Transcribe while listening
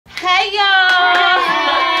Hey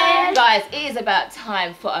y'all! Guys, it is about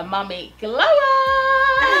time for a mummy glow up!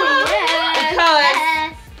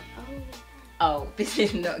 Because oh, this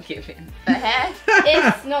is not giving. The hair?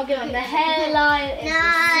 It's not giving. The hairline is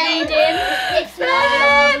receding. It's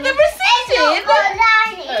not. The receding?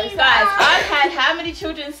 Guys, I've had how many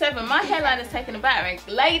children? 7. My hairline has taken a battering.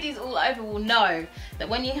 Ladies all over will know that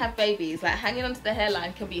when you have babies, like hanging onto the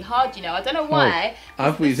hairline can be hard, you know. I don't know why. Oh,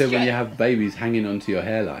 I thought you said when you have babies hanging onto your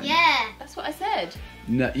hairline. Yeah. That's what I said.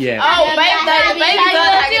 No, yeah. Oh, baby, the babies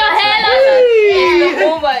aren't hanging onto your hairline. It's the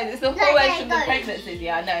hormones. It's the hormones from the pregnancies.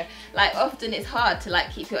 Yeah, I know. Like often it's hard to like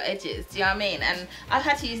keep your edges. Do you know what I mean? And I've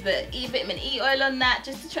had to use the vitamin E oil on that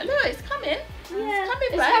just to try. Look, it's coming. Yeah,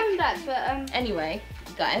 it's coming back. But anyway,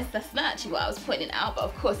 guys, that's not actually what I was pointing out. But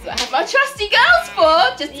of course, I have my trusty girls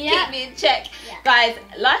for just to keep me in check. Yeah. Guys,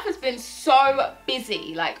 life has been so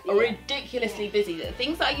busy, like ridiculously busy. The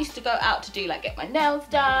things that I used to go out to do, like get my nails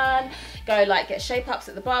done, go like get shape ups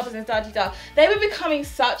at the barbers and da-da-da, they were becoming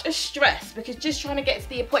such a stress because just trying to get to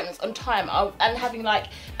the appointments on time and having like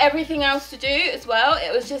everything else to do as well,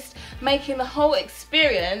 it was just making the whole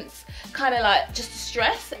experience kind of like just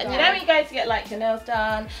stress. And you know when you go to get like your nails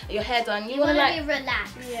done, your hair done, you want to like be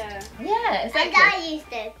relaxed. Yeah, exactly. And I used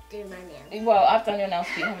to do my nails. Well, I've done your nails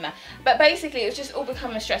too, haven't I? But basically, it was just all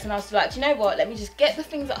becoming a stress, and I was like, do you know what? Let me just get the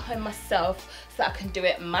things at home myself, so I can do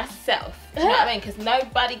it myself. Do you know what I mean? Because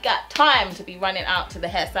nobody got time to be running out to the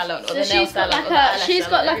hair salon or the nail salon. She's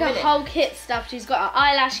got like a whole kit stuff. She's got an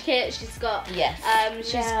eyelash kit. She's got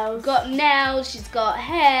she's got nails. She's got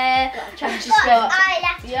hair. She's got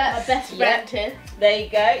eyelash. Yeah, my best friend here. There you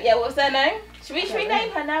go. Yeah, what was her name? Should we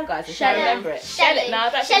rename her now, guys? I remember it. Shelly.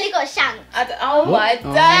 Shelly got shanked. Oh my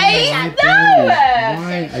days! No!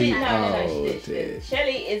 She did.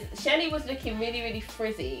 Shelly was looking really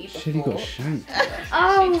frizzy before. Shelly got shanked.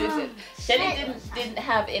 Shelly didn't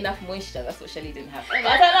have enough moisture. That's what Shelly didn't have. But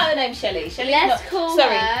I don't like the name Shelly. Shelly's Let's not. call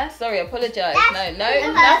Sorry, apologise.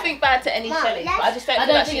 No, nothing bad to any Shelly. But I just don't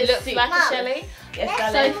feel like she looks like a Shelly. Yes,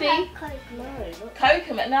 Sophie.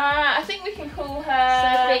 Kokomo. Nah, I think we can call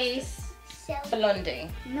her Sophie's. Blondie.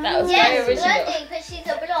 No. That was very original. Blondie, because she's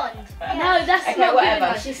a blonde. No, that's okay, not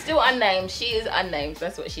whatever. good. She's still unnamed. She is unnamed.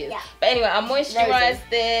 That's what she is. Yeah. But anyway, I moisturised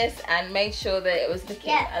this and made sure that it was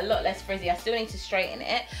looking a lot less frizzy. I still need to straighten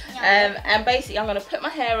it. And basically, I'm going to put my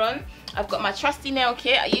hair on. I've got my trusty nail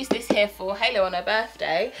kit. I used this here for Halo on her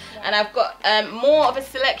birthday. And I've got more of a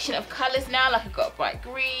selection of colours now. Like I've got a bright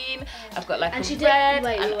green. I've got like a red,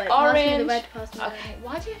 an orange. Okay,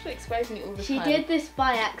 why do you have to expose me all the time? She did this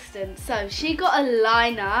by accident. So she got a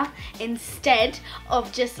liner instead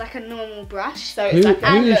of just like a normal brush. So it's like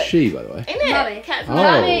who is she, by the way?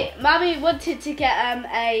 Mummy wanted to get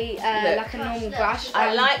like a normal brush.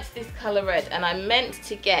 I liked this colour red and I meant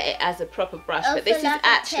to get it as a proper brush, but this is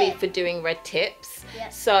actually for doing red tips.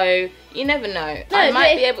 So you never know. I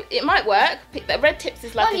might be able. It might work. The red tips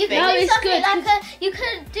is like a thing. No, it's good. You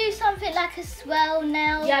could do something like a swirl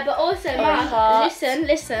nail. Yeah, but also, listen.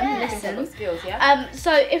 Skills,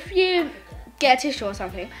 so if you get a tissue or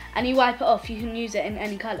something and you wipe it off, you can use it in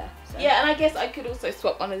any colour. So. Yeah, and I guess I could also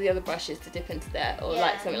swap one of the other brushes to dip into there or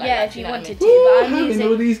like something like that. Yeah, if you wanted to. But I'm using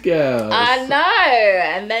all these girls. I know,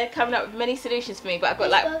 and they're coming up with many solutions for me. But I've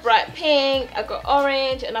got like bright pink, I've got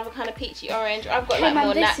orange, another kind of peachy orange. I've got like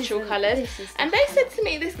more natural colours. And they said to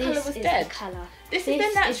me this colour was dead. This is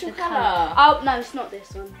the natural colour. Oh no, it's not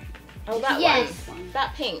this one. Oh, that one.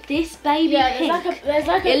 That pink. This baby pink. There's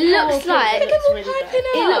like a it looks like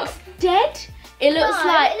it looks dead. It looks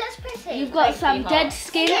like it looks pretty. You've got some dead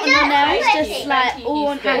skin on your nails, just like all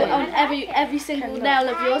on every single nail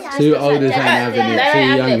of yours. Two olders ain't having it, two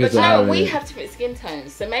youngers are having it. We have different skin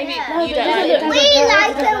tones, so maybe you don't like it. We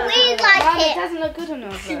like it. It doesn't look good on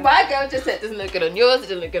yours. My girl just said it doesn't look good on yours, it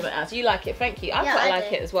doesn't look good on ours. You like it, thank you. I quite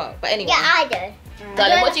like it as well. But anyway. Yeah, I do.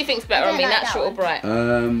 Darling, what do you think's better on me, natural or bright?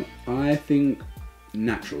 I think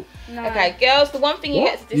natural. No. Okay, girls, the one thing you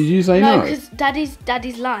get to Did you say no? No, because Daddy's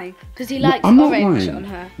lying. Because he likes I'm not orange lying. on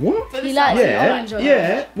her. What? He likes orange on her.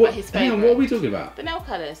 Yeah. What? Hang on, what are we talking about? The nail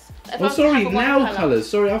colours. Oh, sorry, nail colours.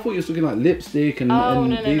 Sorry, I thought you were talking like lipstick and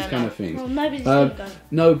these kind of things. Well, nobody's going to go.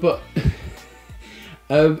 No, but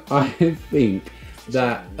I think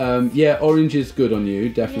that orange is good on you,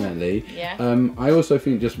 definitely. Yeah. I also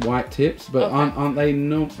think just white tips, but aren't they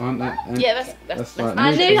not? Aren't that? Yeah, that's like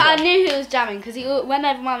I knew he was jamming because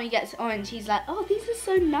whenever Mummy gets orange, he's like, "Oh, these are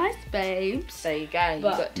so nice, babes." There you go. You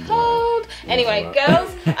got told. Anyway,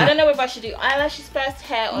 girls, I don't know if I should do eyelashes first,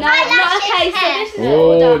 hair, or okay.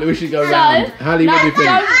 So this is we should go round. Hallie, what do you think?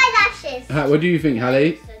 Eyelashes. What do you think,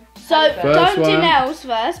 Hallie? So don't do nails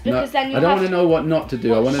first because then you I don't want to know what not to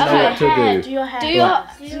do. I want to know what to do. Do your hair. Do your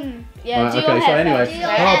right, do okay, your so hair anyway,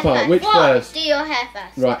 first. Harper, which first? Do your hair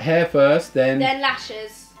first. Right, hair first, then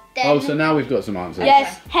lashes. oh, so now we've got some answers.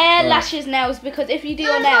 Yes, hair, lashes, nails. Because if you do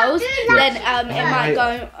your nails, then it might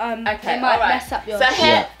go. Okay, it might mess up your. So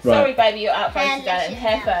hair. Yeah, right. Sorry, baby, you're out voted down. And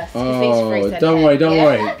hair first. Oh, don't worry, don't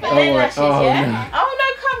worry. Don't worry. Lashes, Oh, yeah? no. Oh no,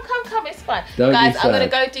 come, it's fine. Don't Guys, be I'm gonna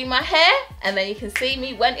sad. go do my hair and then you can see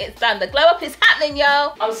me when it's done. The glow up is happening,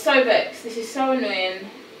 yo. I'm so vexed. This is so annoying.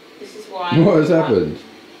 This is why. What has happened?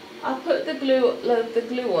 I put the glue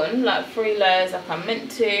on, like 3 layers like I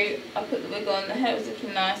meant to. I put the wig on, the hair was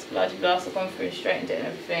looking nice, blah blah blah, so I've gone through and straightened it and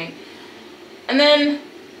everything. And then,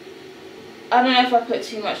 I don't know if I put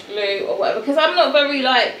too much glue or whatever, because I'm not very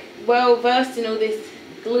like well versed in all this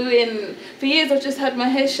gluing. For years I've just had my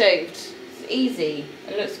hair shaved. It's easy,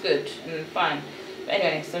 it looks good and fine. But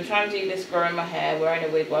anyway, so I'm trying to do this growing my hair, wearing a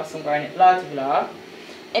wig whilst I'm growing it, blah blah blah.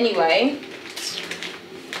 Anyway,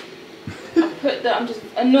 I'm just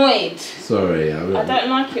annoyed. Sorry, I don't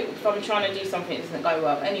like it if I'm trying to do something that doesn't go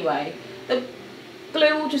well. Anyway, the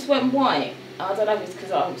glue all just went white. I don't know if it's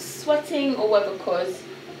because I'm sweating or whether because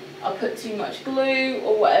I put too much glue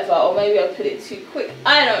or whatever, or maybe I put it too quick.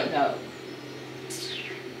 I don't know.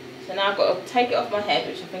 So now I've got to take it off my head,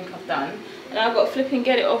 which I think I've done, and I've got to flip and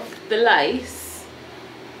get it off the lace.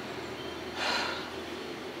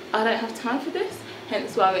 I don't have time for this,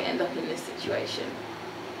 hence why we end up in this situation.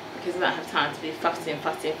 Because I don't have time to be fussing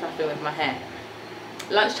with my hair.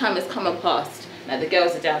 Lunchtime has come and passed. Now the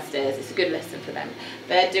girls are downstairs. It's a good lesson for them.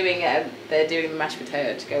 They're doing mashed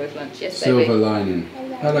potato to go with lunch. Yes, baby. Silver lining.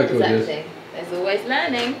 Hello, gorgeous. Exactly. There's always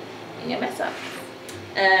learning in your mess ups.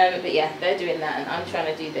 But yeah, they're doing that, and I'm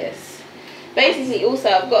trying to do this. Basically, also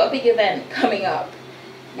I've got a big event coming up.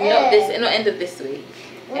 Not end of this week.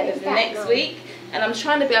 End of next week. And I'm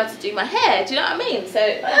trying to be able to do my hair, do you know what I mean? So,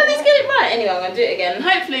 at least get it right. Anyway, I'm going to do it again. And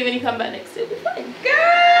hopefully when you come back next, it'll be fine. Girl!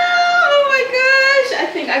 Oh my gosh!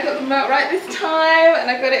 I think I got the melt right this time.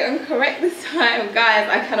 And I got it on correct this time. Guys,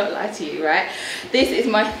 I cannot lie to you, right? This is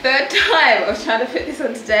my 3rd time of trying to put this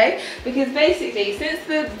on today. Because basically, since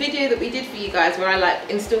the video that we did for you guys, where I like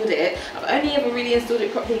installed it, I've only ever really installed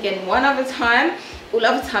it properly again one other time. All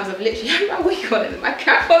other times I've literally had my wig on and my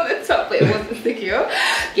cap on the top, but it wasn't secure.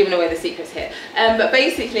 Giving away the secrets here. But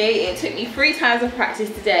basically, it took me 3 times of practice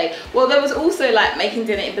today. Well, there was also like making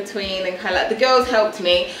dinner in between, and kind of like the girls helped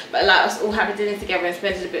me, but like us all having dinner together and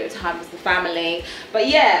spending a bit of time with the family. But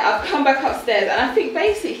yeah, I've come back upstairs, and I think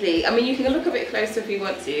basically, I mean, you can look a bit closer if you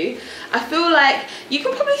want to. I feel like you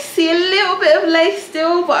can probably see a little bit of lace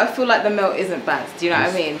still, but I feel like the melt isn't bad. Do you know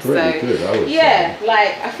what I mean? So good, I would yeah, say.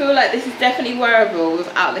 like I feel like this is definitely wearable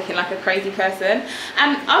without looking like a crazy person.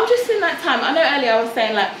 And I'm just in that time. I know earlier I was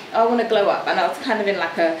saying like, oh, I want to glow up, and I was kind of in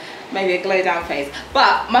like maybe a glow down phase,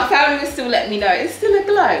 but my family was still letting me know it's still a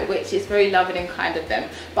glow, which is very loving and kind of them.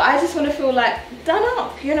 But I just want to feel like done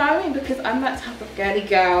up, you know what I mean? Because I'm that type of girly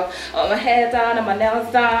girl. I want my hair done and my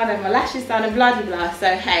nails done and my lashes done and blah blah blah.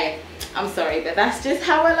 So hey, I'm sorry, but that's just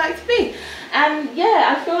how I like to be. And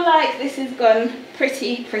yeah, I feel like this has gone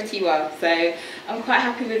pretty well, so I'm quite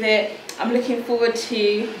happy with it. I'm looking forward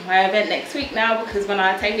to my event next week now, because when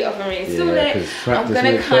I take it off and reinstall it, I'm going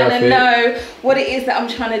to kind of know what it is that I'm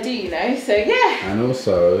trying to do, you know? So yeah. And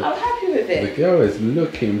also, I'm happy with it. The girl is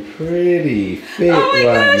looking pretty fit oh my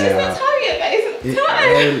right gosh, now. it's not time yet, but it's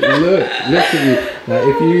time. Look at you. Now,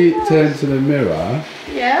 if you turn to the mirror,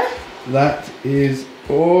 yeah, that is,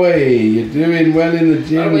 oi, you're doing well in the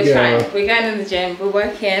gym, we're girl. trying. We're going in the gym, we're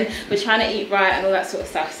working, we're trying to eat right and all that sort of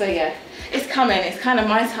stuff. So yeah, it's coming. It's kind of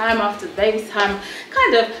my time after the baby's time.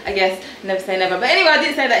 Kind of, I guess, never say never. But anyway, I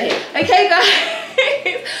didn't say that here. Okay,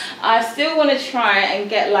 guys. I still want to try and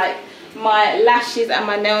get like my lashes and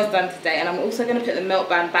my nails done today, and I'm also going to put the melt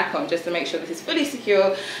band back on just to make sure this is fully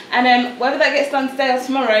secure. And then whether that gets done today or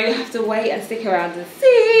tomorrow, you'll have to wait and stick around and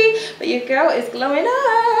see. But your girl is glowing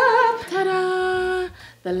up. Ta-da!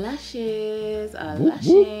 The lashes are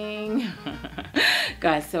lashing.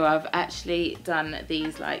 Guys, so I've actually done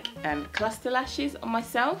these like cluster lashes on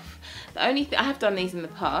myself. The only thing, I have done these in the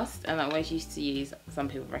past, and I always used to use, some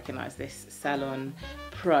people recognize this, Salon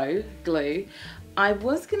Pro glue. I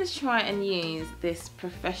was going to try and use this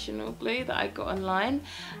professional glue that I got online,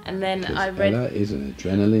 and then I read... Ella is an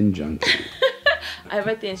adrenaline junkie. I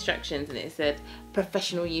read the instructions and it said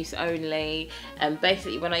professional use only, and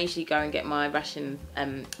basically when I usually go and get my Russian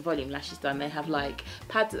volume lashes done, they have like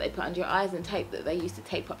pads that they put under your eyes and tape that they use to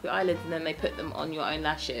tape up your eyelids, and then they put them on your own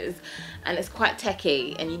lashes, and it's quite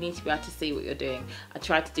techy and you need to be able to see what you're doing. I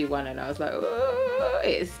tried to do one and I was like, oh,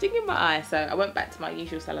 it is stinging my eye, so I went back to my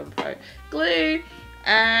usual Salon Pro glue.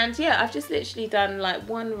 And yeah, I've just literally done like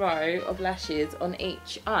 1 row of lashes on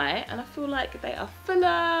each eye, and I feel like they are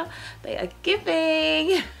fuller, they are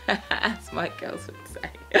giving, as my girls would say.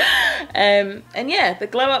 And yeah, the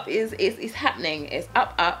glow up is happening. It's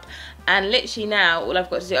up, and literally now all I've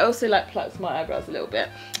got to do, I also like plucked my eyebrows a little bit,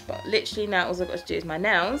 but literally now all I've got to do is my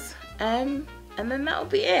nails, and then that'll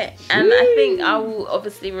be it. And I think I will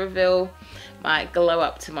obviously reveal my glow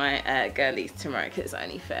up to my girlies tomorrow, because it's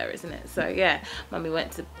only fair, isn't it? So yeah, mummy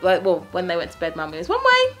went to, well, when they went to bed, mummy was one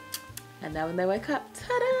way, and now when they wake up,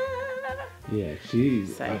 ta-da! Yeah,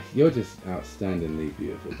 you're just outstandingly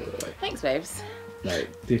beautiful, by the way. Thanks, babes.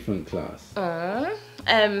 Like, different class.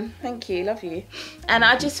 Thank you, love you. And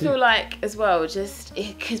I just feel like, as well, just,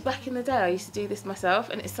 because back in the day I used to do this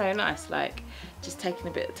myself, and it's so nice, like, just taking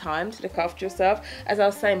a bit of time to look after yourself. As I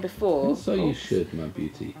was saying before, so you should, my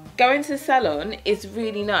beauty. Going to the salon is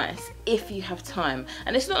really nice if you have time,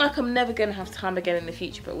 and it's not like I'm never going to have time again in the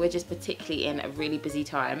future, but we're just particularly in a really busy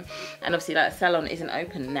time, and obviously like the salon isn't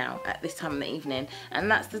open now at this time in the evening, and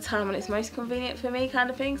that's the time when it's most convenient for me, kind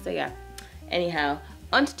of thing. So yeah, anyhow,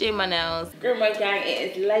 on to doing my nails. Grimwade gang,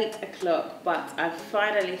 it is late o'clock, but I've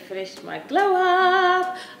finally finished my glow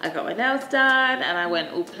up. I got my nails done, and I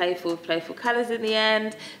went all playful colours in the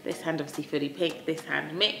end. This hand obviously fully pink, this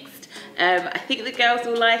hand mixed. I think the girls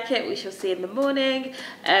will like it. We shall see in the morning.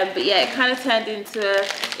 But yeah, it kind of turned into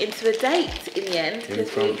a date in the end.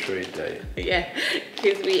 Impromptu date. Yeah,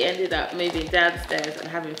 because we ended up moving downstairs and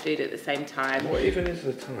having food at the same time. What even is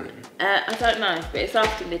the time? I don't know, but it's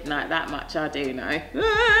after midnight. That much I do know.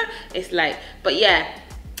 It's late, but yeah.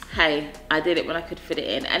 Hey, I did it when I could fit it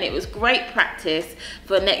in, and it was great practice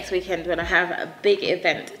for next weekend when I have a big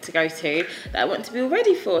event to go to that I want to be all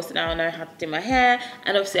ready for. So now I know how to do my hair,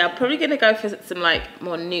 and obviously I'm probably gonna go for some like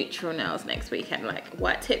more neutral nails next weekend, like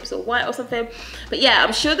white tips or white or something. But yeah,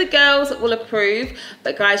 I'm sure the girls will approve,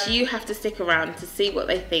 but guys, you have to stick around to see what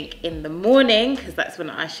they think in the morning, because that's when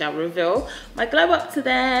I shall reveal my glow up to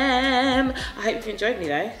them. I hope you've enjoyed me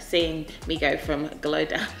though, seeing me go from glow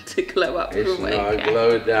down to glow up. It's not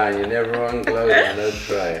glow down. You never want glow down, don't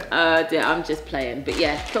try it. Oh dear, I'm just playing. But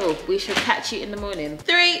yeah, cool. We shall catch you in the morning.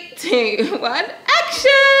 3, 2, 1,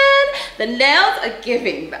 action! The nails are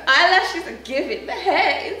giving. The eyelashes are giving. The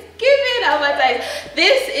hair is giving. Oh my days.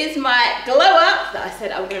 This is my glow up that I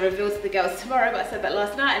said I'm going to reveal to the girls tomorrow, but I said that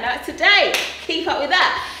last night, and now it's today. Keep up with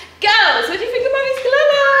that. Girls, what do you think of Mummy's glow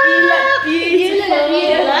up? You look beautiful.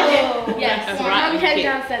 You like it? Yes. Right, Mum came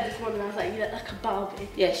downstairs this morning and I was like, you look like a Barbie.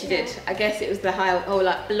 Yeah, she did. I guess it was the whole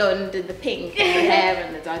like blonde and the pink and the hair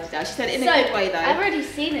and the da-da-da. She said it in a good way though. I've already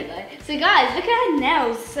seen it though. So guys, look at her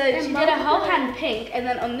nails. So she did a whole hand pink, and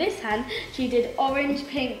then on this hand she did orange,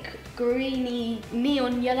 pink, greeny,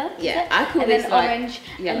 neon yellow. Yeah, I call this then like orange,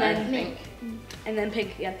 yellow and then pink. And then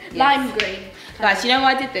pink again. Yes. Lime green. Guys, you know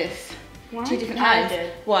why I did this? Why? 2 different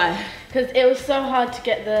hands. Why? Because it was so hard to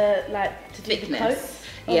get the to do the coats.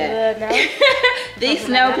 Yeah. The nails. This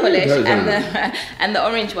nail polish and the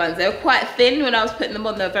orange ones, they were quite thin when I was putting them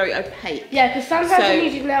on. They were very opaque. Yeah, because sometimes when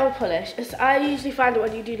you do nail polish, I usually find it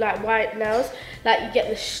when you do like white nails, like you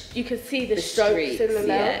get you can see the strokes streaks in the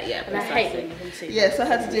nail. Yeah, and I hate when you can see. Yeah, so I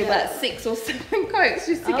had to do about 6 or 7 coats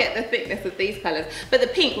just to get the thickness of these colours. But the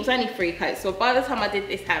pink was only 3 coats. So by the time I did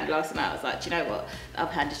this hand last night, I was like, do you know what? The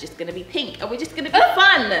other hand is just going to be pink, and we're just going to be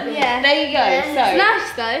fun. Yeah. There you go. Yeah. So it's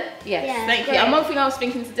nice though. Yes, Yeah, thank you. And one thing I was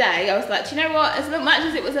thinking today, I was like, do you know what? As much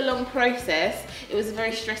as it was a long process, it was a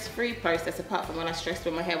very stress-free process, apart from when I stressed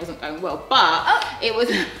when my hair wasn't going well. But it was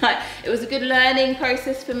like, it was a good learning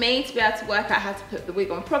process for me to be able to work out how to put the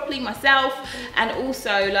wig on properly myself, and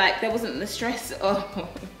also like there wasn't the stress of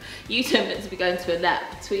you two meant to be going to a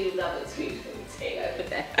nap between lovers over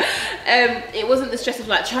there. It wasn't the stress of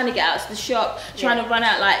like trying to get out to the shop, trying to run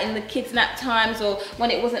out like in the kids' nap times or when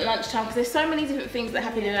it wasn't lunchtime, because there's so many different things that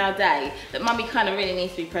happen in our day that mummy kind of really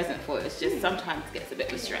needs to be present for. It's just sometimes gets a bit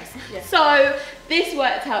of a stress. So this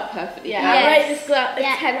worked out perfectly. Yeah, I rate this glow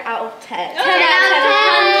 10 out of 10. 10 out of 10,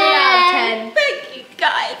 100 out of 10. Thank you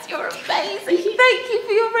guys, you're amazing. Thank you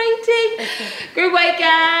for your rating. Grimwade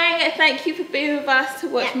gang, thank you for being with us to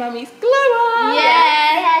watch mummy's glow up.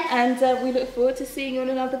 Yes. And we look forward to seeing you on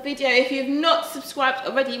another video. If you've not subscribed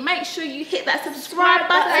already, make sure you hit that subscribe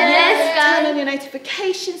button. Yes, guys. Turn on your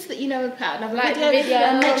notifications so that you know when we put out another video.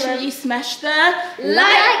 And make sure you smash the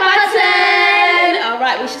like button. All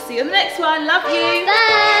right, we shall see you on the next one. Love you.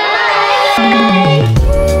 Bye. Bye.